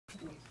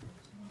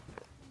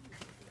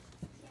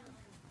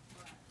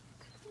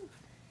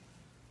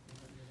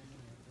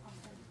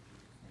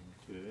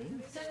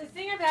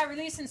about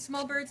releasing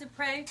small birds of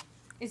prey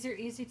is they're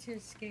easy to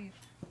escape.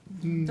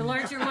 The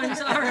larger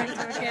ones aren't,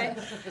 okay?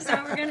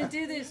 So we're going to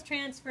do this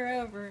transfer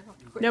over.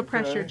 No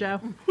pressure, Joe.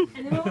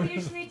 And then what we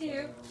usually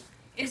do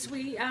is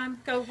we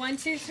go 1,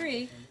 2,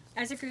 3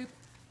 as a group,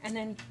 and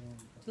then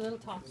a little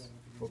toss.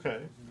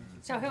 Okay.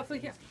 So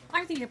hopefully,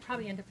 I think you'll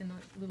probably end up in a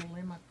little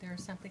limb up there or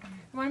something.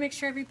 You want to make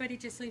sure everybody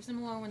just leaves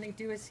them alone when they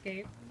do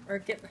escape, or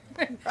get,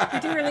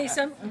 you do release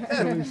them.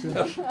 Release,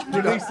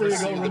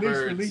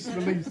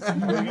 release.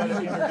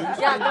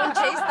 Yeah, don't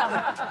chase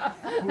them.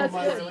 Who am I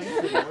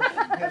releasing?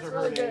 His or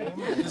her name?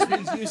 This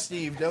means you,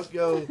 Steve. Don't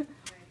go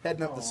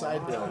heading up the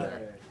side bill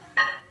there.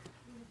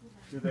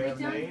 Do they have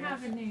They don't names?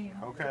 have a name.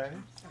 Okay.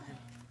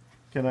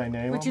 Can I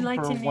name Would you them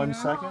like for to name 1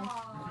 them? second?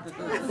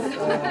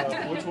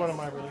 Which one am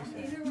I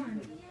releasing? Either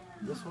one.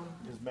 This one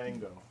is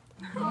Mango.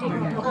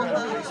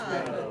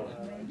 Mango.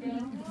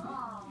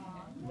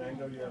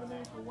 Mango, you have a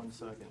name for 1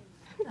 second.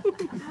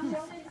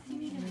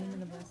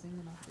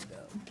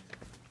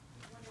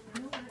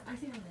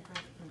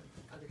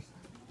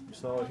 You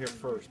saw it here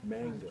first,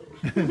 Mango.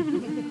 I don't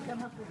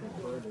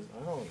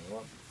know.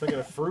 I'm thinking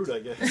of fruit, I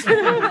guess.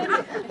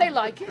 They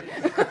like it.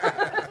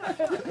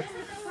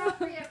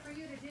 Appropriate for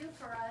you to do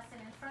for us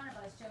and in front of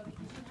us, Joe,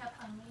 because you have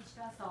unleashed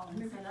us all and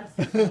set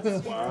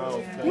us. Wow.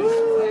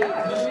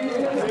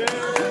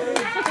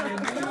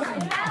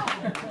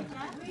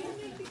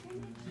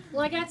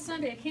 Well, I got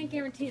Sunday. I can't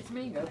guarantee it's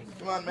mango.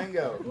 Come on,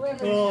 Mango.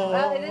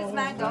 Well, it is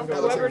mango.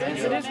 Whoever it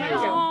is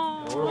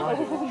mango. What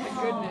do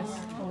Goodness.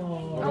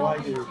 What do I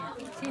do?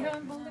 See how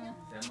I'm holding it?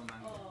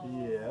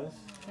 Yes.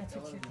 That's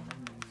what you're doing.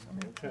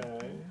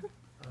 Okay.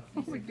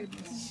 Right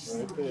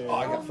there. Oh, I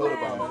got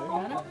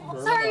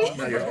photobomb. Sorry.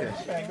 No, you're okay.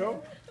 Mango.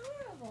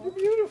 You're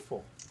beautiful.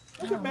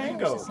 Look at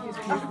Mango.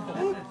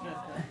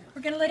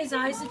 We're going to let his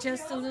eyes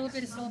adjust a little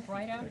bit. It's a little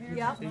bright out here.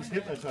 Yep. He's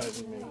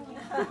hypnotizing me.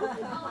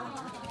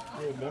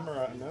 He'll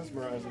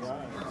mesmerize the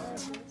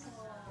eyes.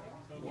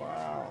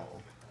 Wow.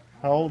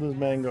 How old is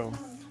Mango?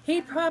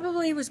 He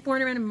probably was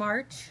born around in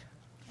March.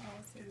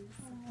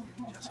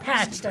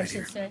 Hatched, I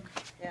should say.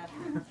 Yeah.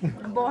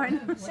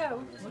 Born.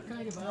 So,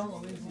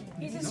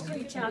 he's a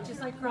screech owl, just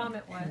like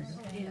Gromit was.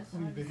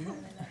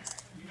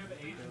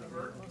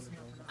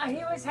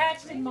 He was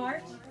hatched in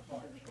March.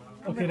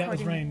 Okay, that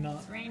was rain,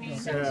 not.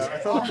 So, Yeah, I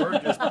thought a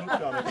bird just pooped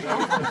on it.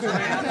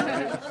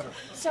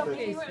 so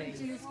what you want to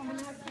do is come out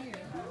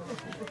here.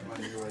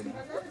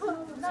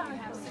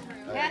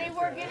 Daddy,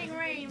 we're getting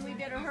rain. We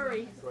better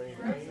hurry. Do I need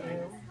to name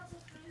him?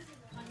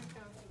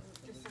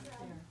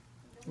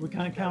 We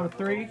can't count to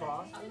 3. A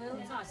little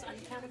toss on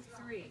the count of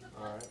 3.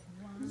 All right.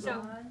 So,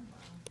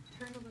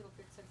 turn a little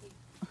bit so he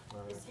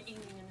is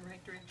aiming in the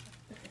right direction.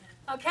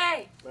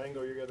 Okay.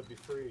 Mango, you got to be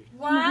free.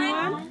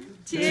 1,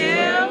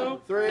 2,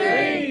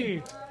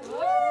 3.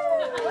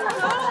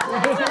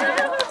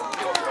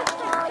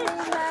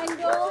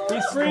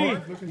 He's free.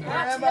 Where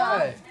am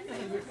I?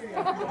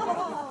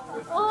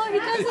 Oh, he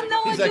doesn't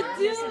know what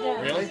He's to do.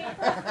 Really?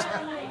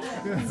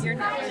 You're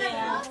not.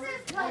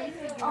 This place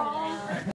is